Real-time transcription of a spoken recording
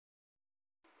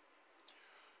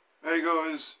Hey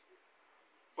guys,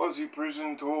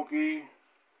 AussiePrisonTalk here.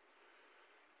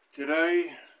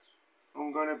 Today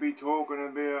I'm going to be talking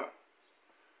about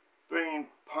being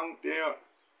punked out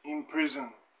in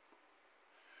prison.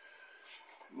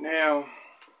 Now,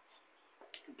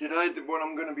 today what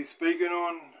I'm going to be speaking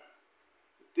on,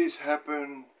 this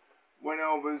happened when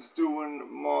I was doing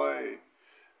my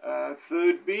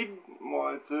third bid,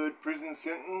 my third prison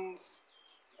sentence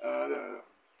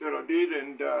that I did,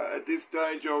 and at this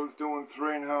stage I was doing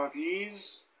 3.5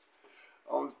 years.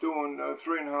 I was doing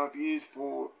 3.5 years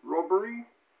for robbery,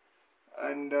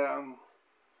 and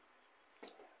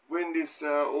when this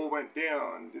all went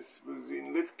down, this was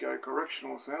in Lithgow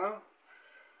Correctional Centre.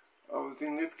 I was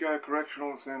in Lithgow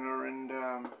Correctional Centre, and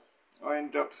I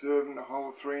ended up serving the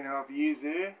whole 3.5 years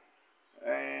there,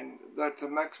 and that's a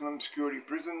maximum security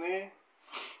prison there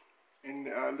in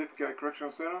Lithgow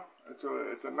Correctional Centre.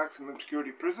 It's a maximum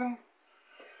security prison,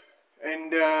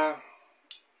 and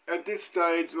at this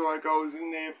stage, like, I was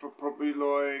in there for probably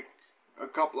like a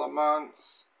couple of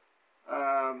months,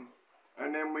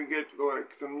 and then we get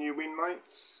like some new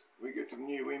inmates. We get some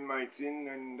new inmates in,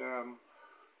 and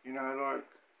you know, like,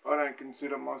 I don't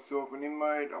consider myself an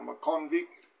inmate. I'm a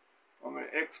convict. I'm an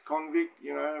ex-convict,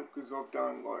 you know, because I've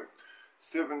done like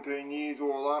 17 years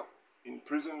all up in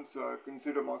prison, so I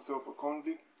consider myself a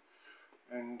convict.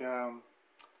 And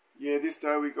yeah, this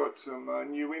day we got some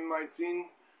new inmates in,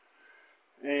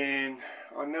 and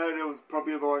I know there was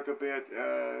probably like about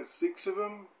 6 of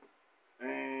them,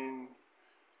 and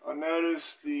I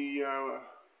noticed the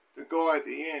guy at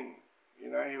the end, you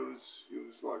know, he was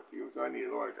only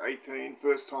like 18,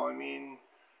 first time in,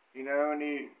 you know, and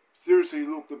he seriously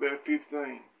looked about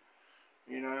 15.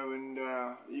 You know, and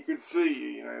you could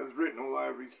see, you know, it was written all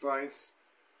over his face,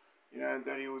 you know,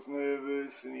 that he was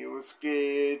nervous and he was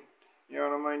scared, you know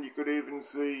what I mean? You could even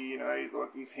see, you know,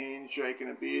 like his hand shaking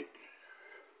a bit,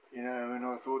 you know, and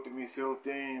I thought to myself,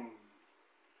 damn,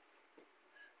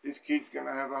 this kid's going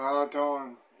to have a hard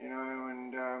time, you know,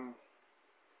 and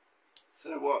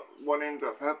so what ends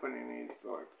up happening is,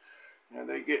 like, you know,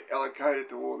 they get allocated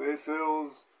to all their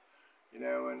cells, you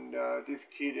know, and this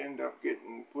kid ended up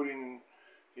getting put in,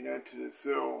 you know, to the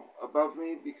cell above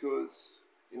me, because,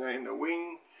 you know, in the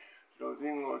wing that I was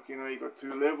in, like, you know, you got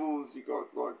 2 levels. You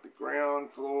got like the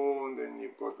ground floor, and then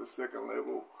you've got the second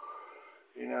level,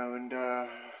 you know, and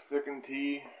second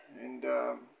tier, and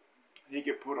he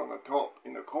get put on the top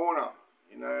in the corner,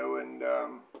 you know, and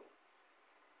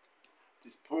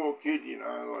this poor kid, you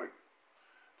know, like,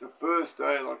 the first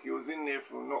day, like, he was in there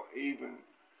for not even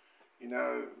an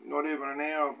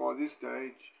hour by this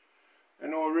stage.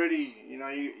 And already, you know,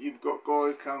 you've got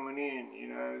guys coming in, you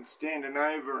know, standing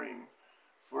over him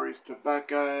for his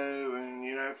tobacco and,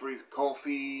 you know, for his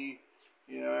coffee,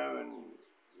 you know, and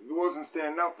he wasn't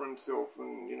standing up for himself.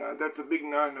 And, you know, that's a big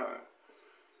no-no.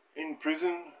 In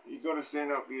prison, you've got to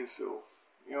stand up for yourself.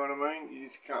 You know what I mean? You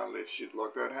just can't let shit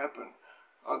like that happen.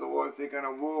 Otherwise, they're going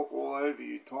to walk all over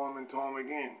you time and time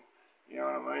again. You know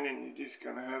what I mean? And you're just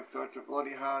going to have such a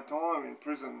bloody hard time in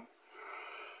prison.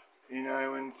 You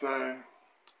know, and so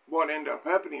what ended up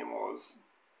happening was,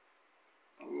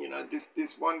 you know,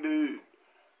 this one dude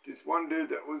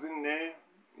that was in there,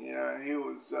 you know, he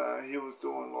was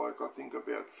doing like, I think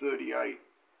about 39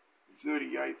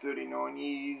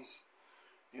 years,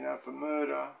 you know, for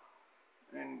murder,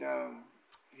 and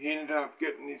he ended up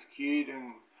getting this kid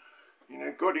and, you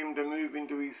know, got him to move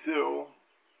into his cell,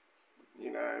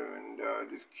 you know, and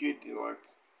this kid, you're like,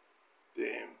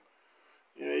 damn.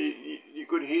 You know, you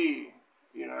could hear,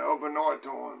 you know, overnight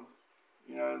time,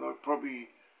 you know, like probably,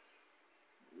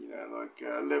 you know, like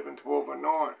 11, 12 at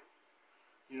night,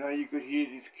 you know, you could hear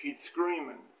this kid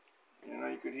screaming, you know,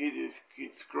 and,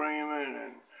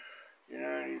 you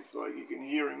know, he's like, you can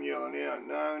hear him yelling out,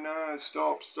 no,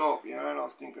 stop, you know, and I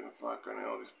was thinking, fucking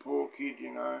hell, this poor kid,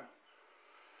 you know,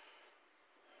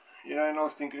 and I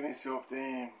was thinking to myself,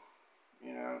 damn,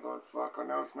 you know, like, fuck, I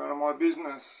know it's none of my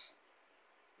business.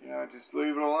 You know, just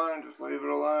leave it alone,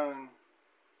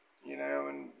 you know,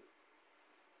 and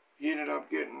he ended up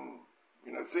getting,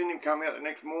 you know, seen him come out the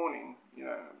next morning, you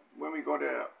know, when we got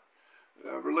out,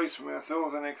 released from our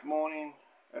cells the next morning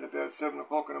at about 7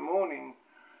 o'clock in the morning,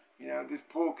 you know, this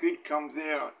poor kid comes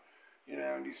out, you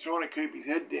know, and he's trying to keep his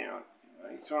head down,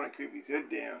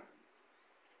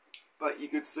 but you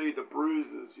could see the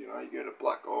bruises, you know, you get a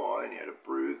black eye and he had a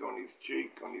bruise on his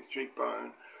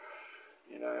cheekbone.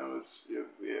 You know,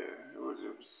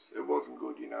 it wasn't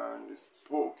good, you know, and this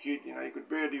poor kid, you know, he could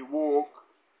barely walk,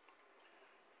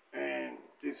 and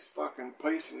this fucking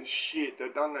piece of shit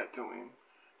that done that to him,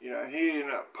 you know, he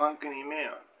ended up punking him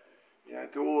out, you know,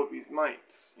 to all of his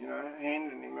mates, you know,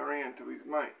 handing him around to his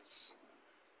mates,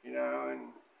 you know, and,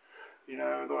 you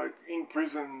know, like, in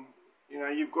prison, you know,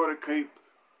 you've got to keep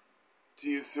to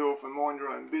yourself and mind your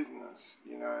own business,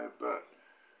 you know, but,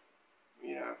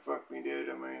 you know, fuck me dead,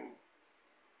 I mean,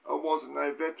 I wasn't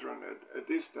no veteran at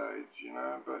this stage, you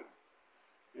know, but,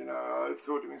 you know, I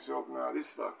thought to myself, no,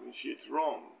 this fucking shit's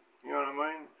wrong, you know what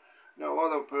I mean? No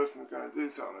other person's going to do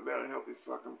something about it to help this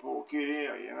fucking poor kid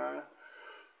out, you know?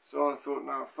 So I thought,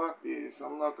 no, fuck this,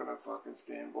 I'm not going to fucking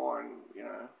stand by and, you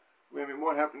know, I mean,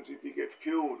 what happens if he gets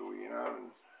killed, or, you know,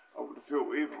 and I would feel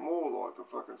even more like a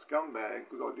fucking scumbag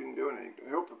because I didn't do anything to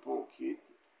help the poor kid,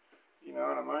 you know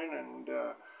what I mean? And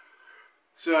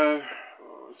so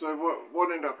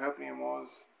what ended up happening was,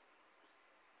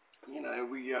 you know,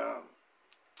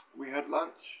 we had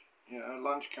lunch, you know,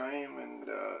 lunch came and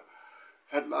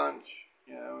had lunch,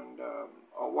 you know, and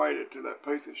I waited till that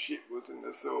piece of shit was in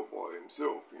the cell by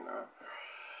himself, you know.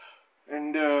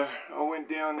 And I went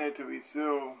down there to his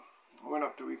cell, I went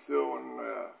up to his cell and,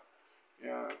 you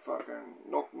know, fucking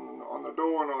knocked on the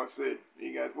door and I said,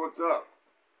 he goes, what's up?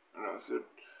 And I said,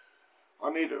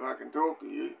 I need to fucking talk to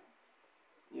you,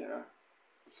 you know.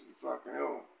 I said, fucking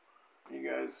hell. He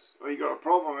goes, oh, you got a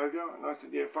problem, have you? And I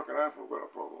said, yeah, fucking oath, I've got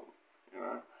a problem, you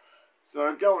know. So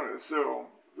I go into the cell,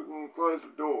 we can close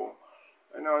the door,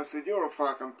 and I said, you're a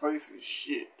fucking piece of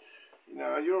shit. You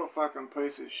know, you're a fucking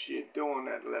piece of shit doing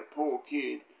that to that poor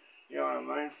kid. You know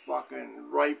what I mean?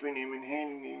 Fucking raping him and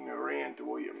handing him around to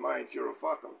all your mates. You're a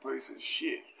fucking piece of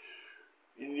shit.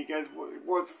 And he goes,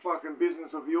 what's the fucking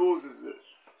business of yours, is it?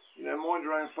 You know, mind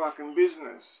your own fucking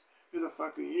business. Who the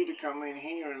fuck are you to come in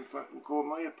here and fucking call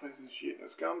me a piece of shit and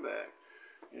a scumbag?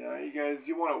 You know, he goes,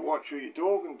 you want to watch who you're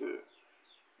talking to.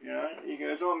 You know, he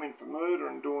goes, I'm in for murder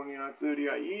and doing, you know,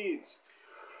 38 years.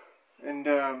 And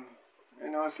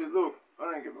I said, look, I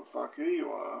don't give a fuck who you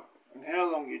are and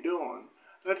how long you're doing.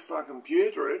 That's fucking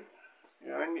putrid. You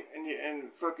know,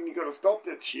 and fucking you got to stop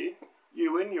that shit.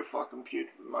 You and your fucking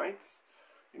putrid mates.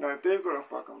 You know, if they've got a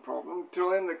fucking problem, tell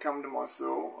them to come to my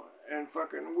cell and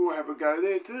fucking we'll have a go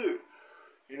there too.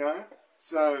 You know?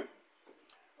 So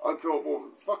I thought,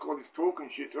 well, fuck all this talking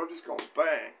shit. So I've just gone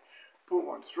bang. Put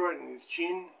one straight in his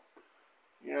chin,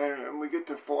 you know, and we get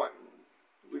to fighting.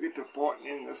 We get to fighting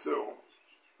in the cell.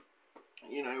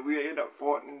 You know, we end up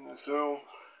fighting in the cell,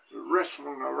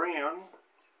 wrestling around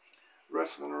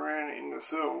in the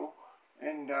cell,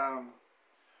 and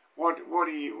what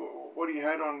he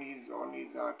had on his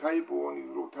table, on his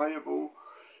little table,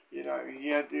 you know, he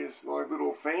had this like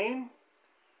little fan.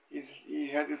 He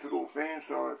had this little fan,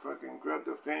 so I fucking grabbed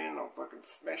the fan, and I fucking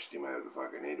smashed him over the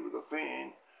fucking head with the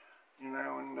fan. You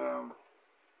know, and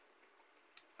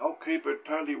I'll keep it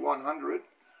totally 100.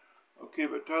 I'll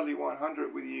keep it totally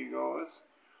 100 with you guys.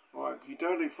 Like, he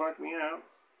totally fucked me up.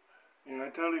 You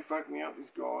know, totally fucked me up, this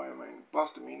guy. I mean,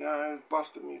 busted me nose,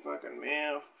 busted me fucking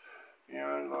mouth. You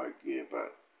know, like, yeah,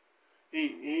 but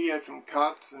he had some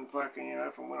cuts and fucking, you know,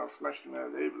 from when I smashed him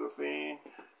over the head with a fan.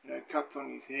 You know, cuts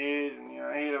on his head, and, you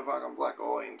know, he had a fucking black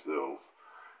eye himself.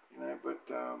 You know, but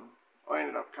I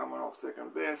ended up coming off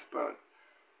second best, but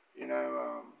you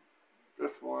know,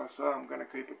 that's why I say I'm going to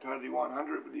keep it totally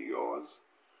 100 with you guys,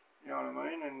 you know what I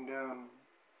mean, and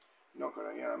not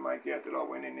going to, you know, make out that I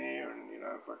went in there and, you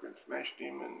know, fucking smashed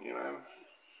him and, you know,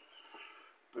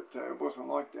 but it wasn't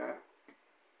like that.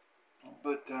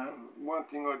 But one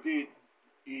thing I did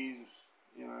is,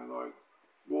 you know, like,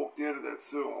 walked out of that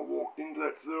cell. I walked into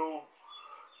that cell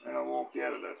and I walked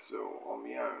out of that cell on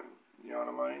my own, you know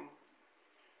what I mean,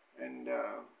 and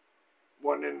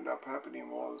what ended up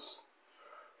happening was,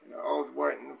 you know, I was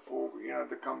waiting for, you know,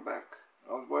 the comeback.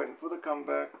 I was waiting for the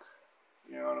comeback,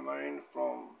 you know what I mean,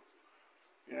 from,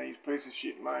 you know, his piece of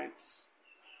shit mates,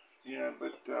 you know,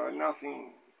 but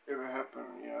nothing ever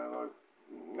happened, you know, like,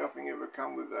 nothing ever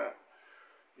come with that.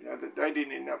 You know, that they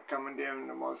didn't end up coming down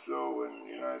to my cell and,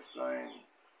 you know, saying,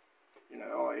 you know,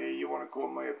 oh yeah, you want to call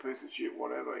me a piece of shit,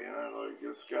 whatever, you know, like,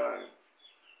 let's go.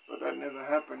 But that never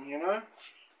happened, you know.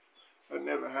 That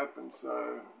never happened, so,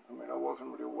 I mean, I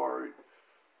wasn't really worried,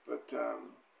 but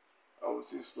I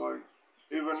was just like,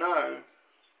 even though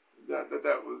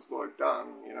that was like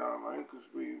done, you know what I mean, because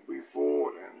we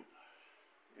fought and,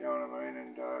 you know what I mean,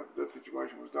 and that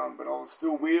situation was done, but I was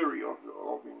still wary of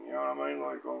him, you know what I mean,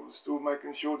 like, I was still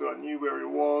making sure that I knew where he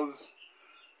was,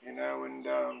 you know, and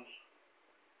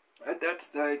at that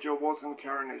stage I wasn't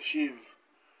carrying a shiv,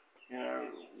 you know,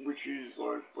 which is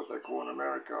like what they call in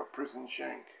America a prison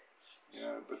shank. You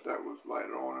know, but that was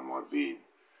later on in my bid,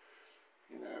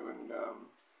 you know, and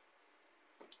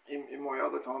in my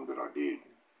other time that I did,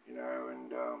 you know, and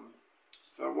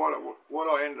so what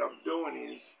I ended up doing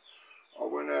is I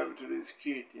went over to this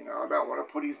kid, you know. I don't want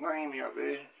to put his name out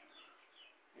there,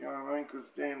 you know what I mean, because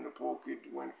damn, the poor kid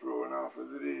went through enough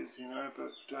as it is, you know.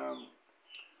 But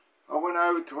I went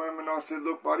over to him and I said,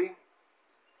 look, buddy,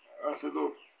 I said,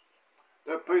 look,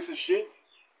 that piece of shit,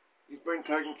 he's been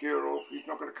taken care of. He's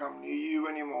not going to come near you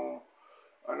anymore.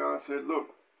 And I said,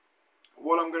 look,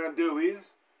 what I'm going to do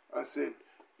is, I said,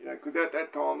 you know, because at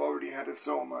that time I already had a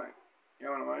cellmate. You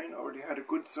know what I mean? I already had a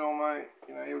good cellmate.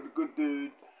 You know, he was a good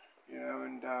dude. You know,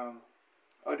 and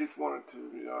I just wanted to,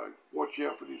 you know, watch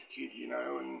out for this kid, you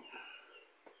know. And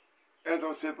as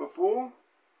I said before,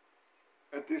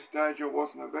 at this stage I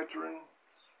wasn't a veteran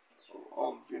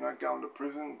of, you know, going to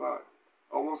prison, but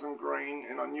I wasn't green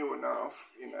and I knew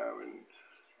enough, you know, and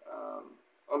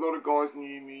a lot of guys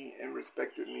knew me and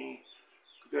respected me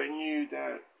because they knew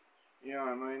that, you know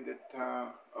what I mean, that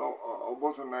I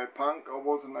wasn't no punk, I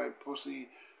wasn't no pussy.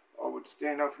 I would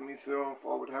stand up for myself,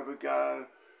 I would have a go,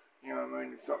 you know what I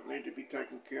mean, if something needed to be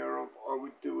taken care of, I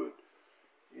would do it,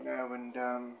 you know. And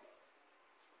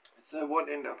so what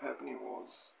ended up happening was,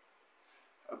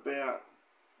 about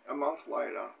a month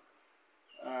later,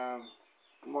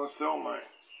 my cellmate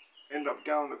ended up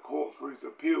going to court for his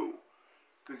appeal,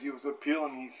 because he was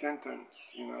appealing his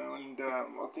sentence, you know, and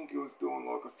I think he was doing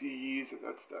like a few years at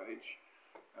that stage,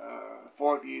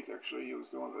 5 years actually he was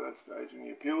doing at that stage, and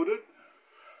he appealed it,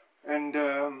 and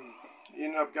he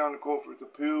ended up going to court for his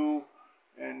appeal,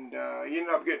 and he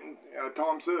ended up getting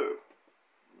time served.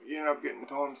 He ended up getting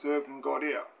time served and got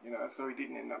out, you know, so he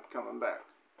didn't end up coming back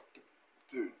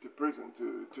to prison,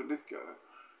 to Lithgow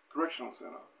Correctional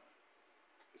Centre.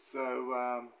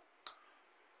 So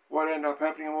what ended up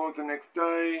happening was the next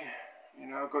day, you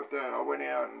know, I went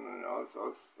out and I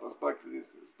spoke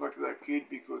to that kid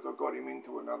because I got him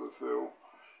into another cell.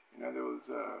 You know, there was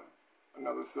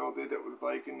another cell there that was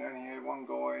vacant and he had one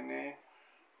guy in there.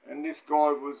 And this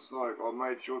guy was like, I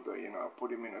made sure that, you know, I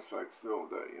put him in a safe cell,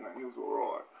 that, you know, he was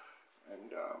alright.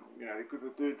 And, you know, because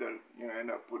the dude that, you know,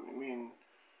 ended up putting him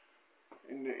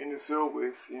in the cell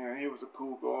with, you know, he was a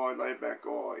cool guy, laid back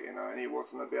guy, you know, and he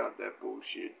wasn't about that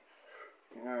bullshit.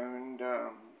 You know, and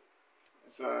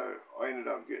so I ended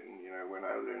up getting, you know, went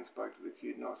over there and spoke to the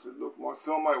kid and I said, look, my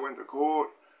cellmate went to court,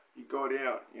 he got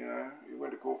out, you know, he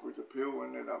went to court for his appeal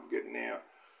and ended up getting out,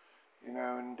 you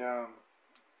know, and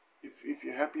if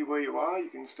you're happy where you are, you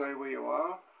can stay where you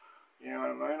are, you know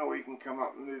what I mean, or you can come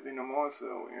up and move into my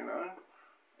cell, you know,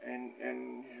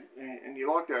 and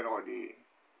you like that idea,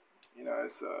 you know.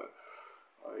 So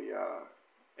I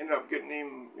ended up getting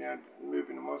him, you know,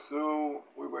 moving to my cell.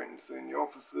 We went and seen the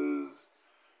officers,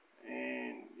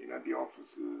 and, you know, the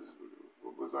officers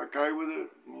was okay with it,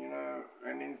 you know,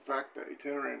 and in fact they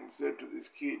turned around and said to this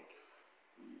kid,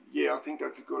 yeah, I think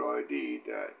that's a good idea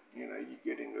that, you know, you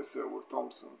get in the cell with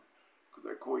Thompson, because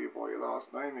they call you by your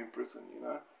last name in prison, you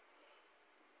know.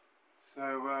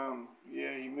 So,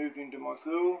 yeah, he moved into my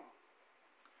cell,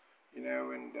 you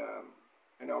know,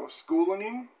 and I was schooling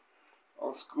him. I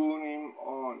was schooling him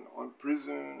on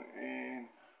prison and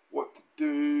what to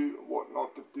do, what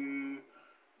not to do,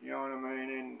 you know what I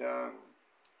mean, and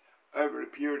over a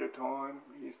period of time,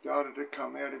 he started to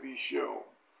come out of his shell,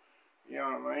 you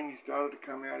know what I mean, he started to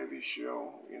come out of his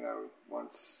shell, you know,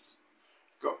 once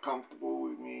he got comfortable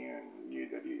with me and knew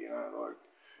that he, you know, like,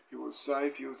 he was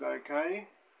safe, he was okay,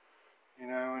 you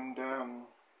know, and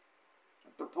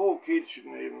the poor kid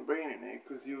shouldn't have even been in there,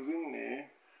 because he was in there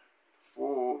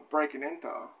for break and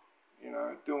enter, you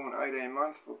know, doing 18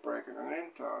 months for breaking and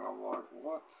enter, and I'm like,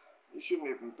 what? He shouldn't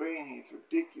even been here, it's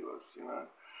ridiculous, you know.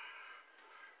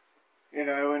 You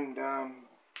know, and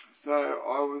so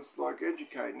I was like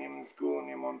educating him and schooling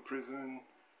him on prison,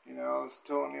 you know. I was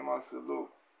telling him, I said, look,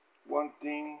 one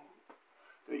thing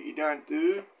that you don't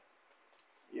do,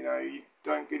 you know, you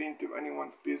don't get into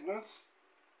anyone's business,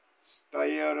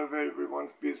 stay out of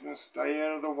everyone's business, stay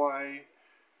out of the way,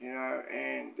 you know,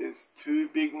 and there's two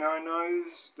big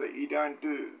no-nos that you don't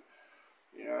do,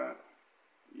 you know.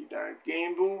 You don't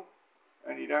gamble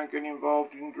and you don't get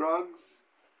involved in drugs,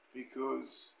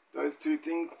 because those two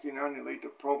things can only lead to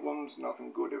problems.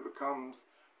 Nothing good ever comes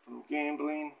from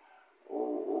gambling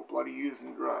or bloody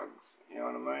using drugs, you know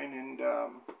what I mean, and,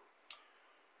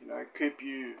 you know, keep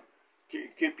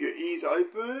your ears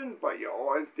open but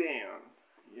your eyes down,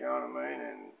 you know what I mean,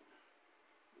 and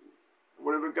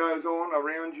whatever goes on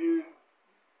around you,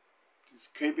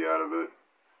 just keep out of it.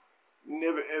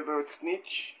 Never ever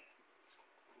snitch.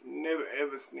 Never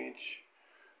ever snitch.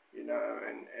 You know,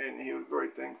 and he was very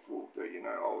thankful that, you know,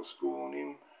 I was schooling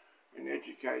him and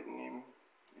educating him,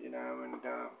 you know, and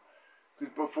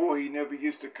because before he never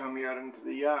used to come out into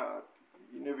the yard.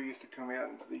 He never used to come out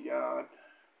into the yard,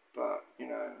 but, you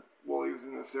know, while he was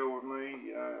in the cell with me.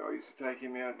 You know, I used to take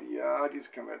him out the yard,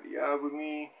 just come out the yard with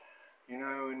me, you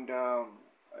know, and I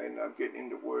ended up getting him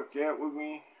to work out with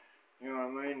me, you know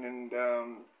what I mean, and,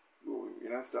 you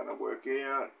know, starting to work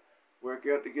out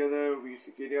together. We used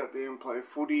to get out there and play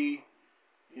footy,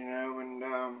 you know, and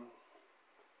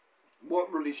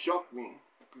what really shocked me,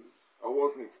 because I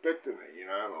wasn't expecting it, you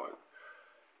know, like,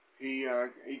 he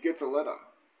gets a letter.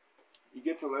 He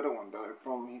gets a letter one day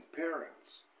from his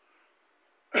parents.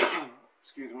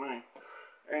 Excuse me.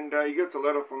 And he gets a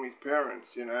letter from his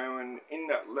parents, you know, and in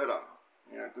that letter,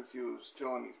 you know, because he was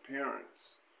telling his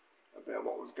parents about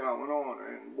what was going on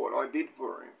and what I did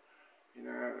for him, you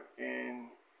know, and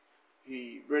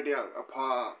he read out a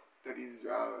part that his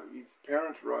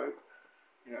parents wrote,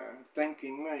 you know,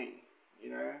 thanking me,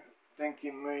 you know,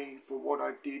 thanking me for what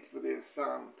I did for their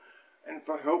son and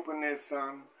for helping their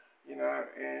son, you know,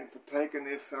 and for taking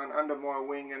their son under my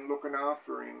wing and looking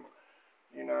after him,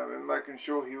 you know, and making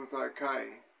sure he was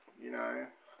okay, you know,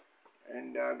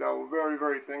 and they were very,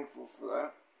 very thankful for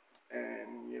that,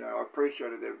 and, you know, I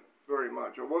appreciated that very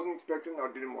much. I wasn't expecting, I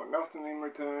didn't want nothing in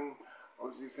return. I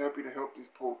was just happy to help this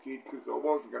poor kid, because I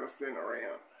wasn't going to stand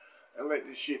around and let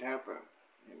this shit happen,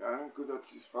 you know, because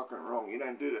that's just fucking wrong. You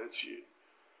don't do that shit,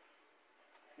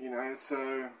 you know.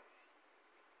 So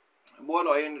what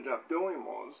I ended up doing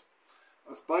was,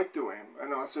 I spoke to him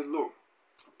and I said, look,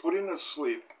 put in a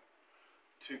slip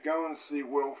to go and see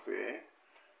welfare,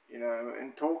 you know,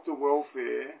 and talk to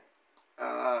welfare,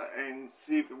 and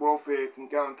see if the welfare can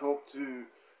go and talk to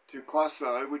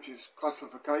Classo, which is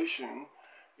classification,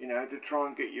 you know, to try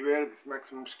and get you out of this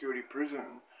maximum security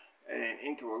prison and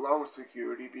into a lower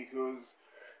security, because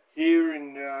here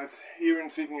in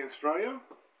Sydney, Australia,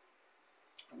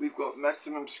 we've got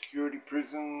maximum security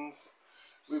prisons,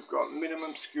 we've got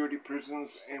minimum security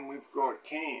prisons, and we've got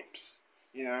camps,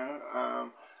 you know.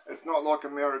 It's not like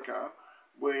America,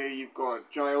 where you've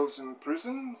got jails and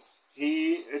prisons.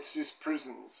 Here, it's just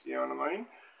prisons, you know what I mean?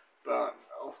 But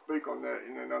I'll speak on that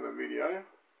in another video.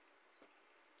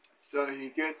 So he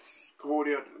gets called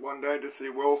out one day to see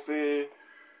welfare,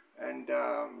 and,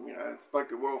 you know, spoke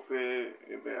to welfare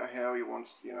about how he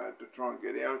wants, you know, to try and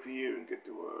get out of here and get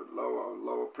to a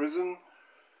lower prison.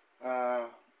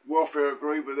 Welfare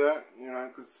agreed with that, you know,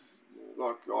 because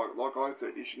like I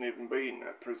said, you shouldn't even be in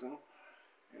that prison,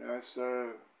 you know.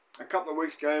 So a couple of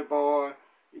weeks go by,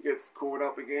 he gets called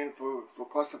up again for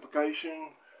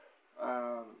classification,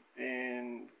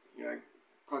 and, you know,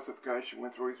 classification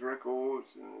went through his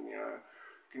records and, you know,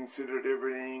 considered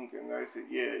everything, and they said,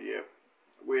 yeah,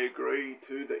 we agree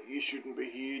too that you shouldn't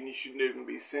be here and you shouldn't even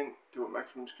be sent to a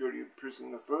maximum security prison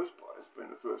in the first place,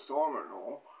 being the first timer and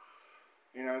all,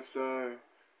 you know. So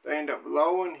they end up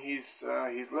lowering his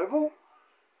level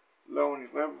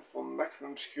from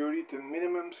maximum security to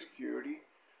minimum security,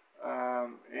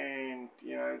 and,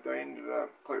 you know, they ended up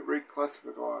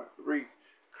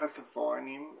reclassifying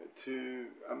him to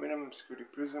a minimum security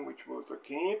prison, which was a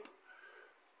camp,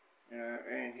 you know,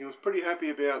 and he was pretty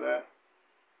happy about that,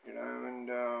 you know, and,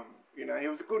 you know, he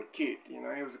was a good kid, you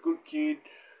know, he was a good kid,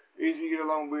 easy to get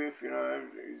along with, you know,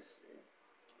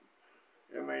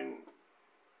 I mean,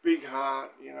 big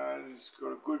heart, you know, he's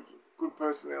got a good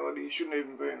personality. He shouldn't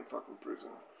even be in fucking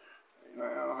prison, you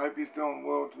know. I hope he's doing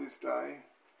well to this day,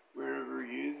 wherever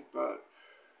he is. But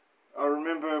I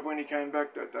remember when he came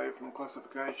back that day from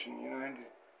classification, you know, and this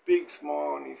big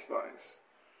smile on his face,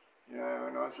 you know,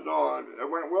 and I said, oh, it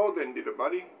went well then, did it,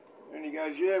 buddy? And he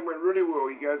goes, yeah, it went really well.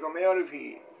 He goes, I'm out of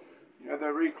here. You know, they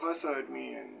reclassified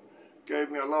me and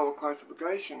gave me a lower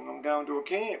classification. I'm going to a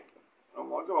camp. I'm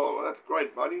like, oh, that's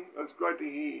great, buddy. That's great to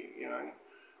hear, you know.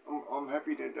 I'm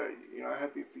happy that, you know,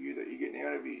 happy for you that you're getting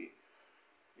out of here,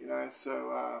 you know.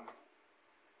 So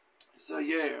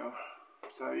yeah,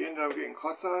 so he ended up getting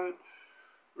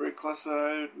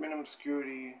reclassified, minimum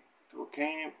security to a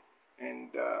camp,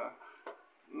 and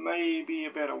maybe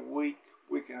about a week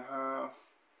and a half,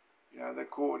 you know, they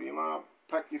called him up,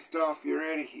 pack your stuff, you're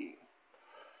out of here.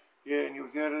 Yeah, and he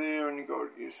was out of there, and he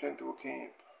was sent to a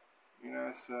camp, you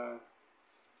know. So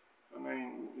I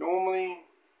mean, normally,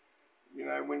 you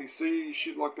know, when you see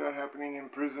shit like that happening in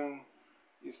prison,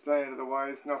 you stay out of the way,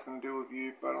 it's nothing to do with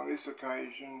you. But on this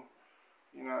occasion,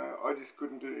 you know, I just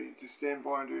couldn't just stand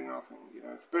by and do nothing, you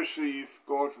know, especially if,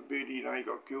 God forbid, you know, he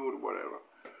got killed or whatever.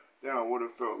 Then I would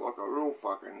have felt like a real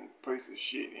fucking piece of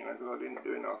shit, you know, because I didn't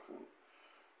do nothing,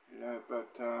 you know. But,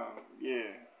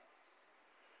 yeah,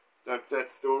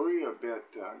 that story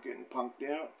about getting punked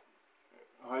out.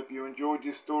 I hope you enjoyed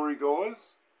this story,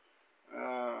 guys.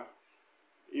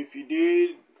 If you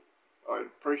did, I'd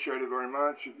appreciate it very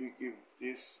much if you give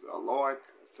this a like,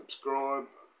 subscribe,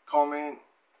 comment,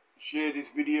 share this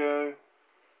video.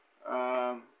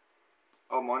 On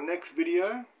my next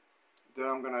video that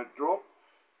I'm going to drop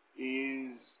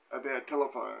is about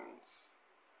telephones.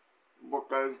 What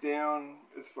goes down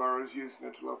as far as using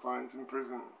the telephones in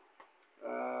prison.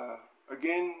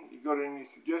 Again, you got any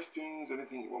suggestions,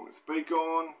 anything you want me to speak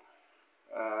on,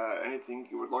 anything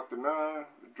you would like to know,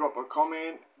 drop a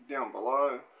comment down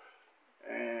below,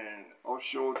 and I'll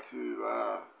sure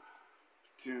to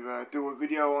do a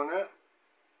video on it.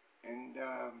 And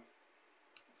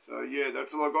so yeah,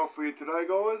 that's all I got for you today,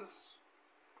 guys.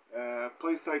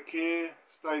 Please take care,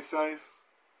 stay safe,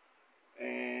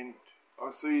 and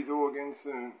I'll see you all again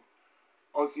soon.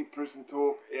 Aussie Prison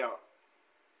Talk out.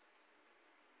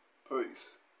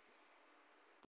 Peace.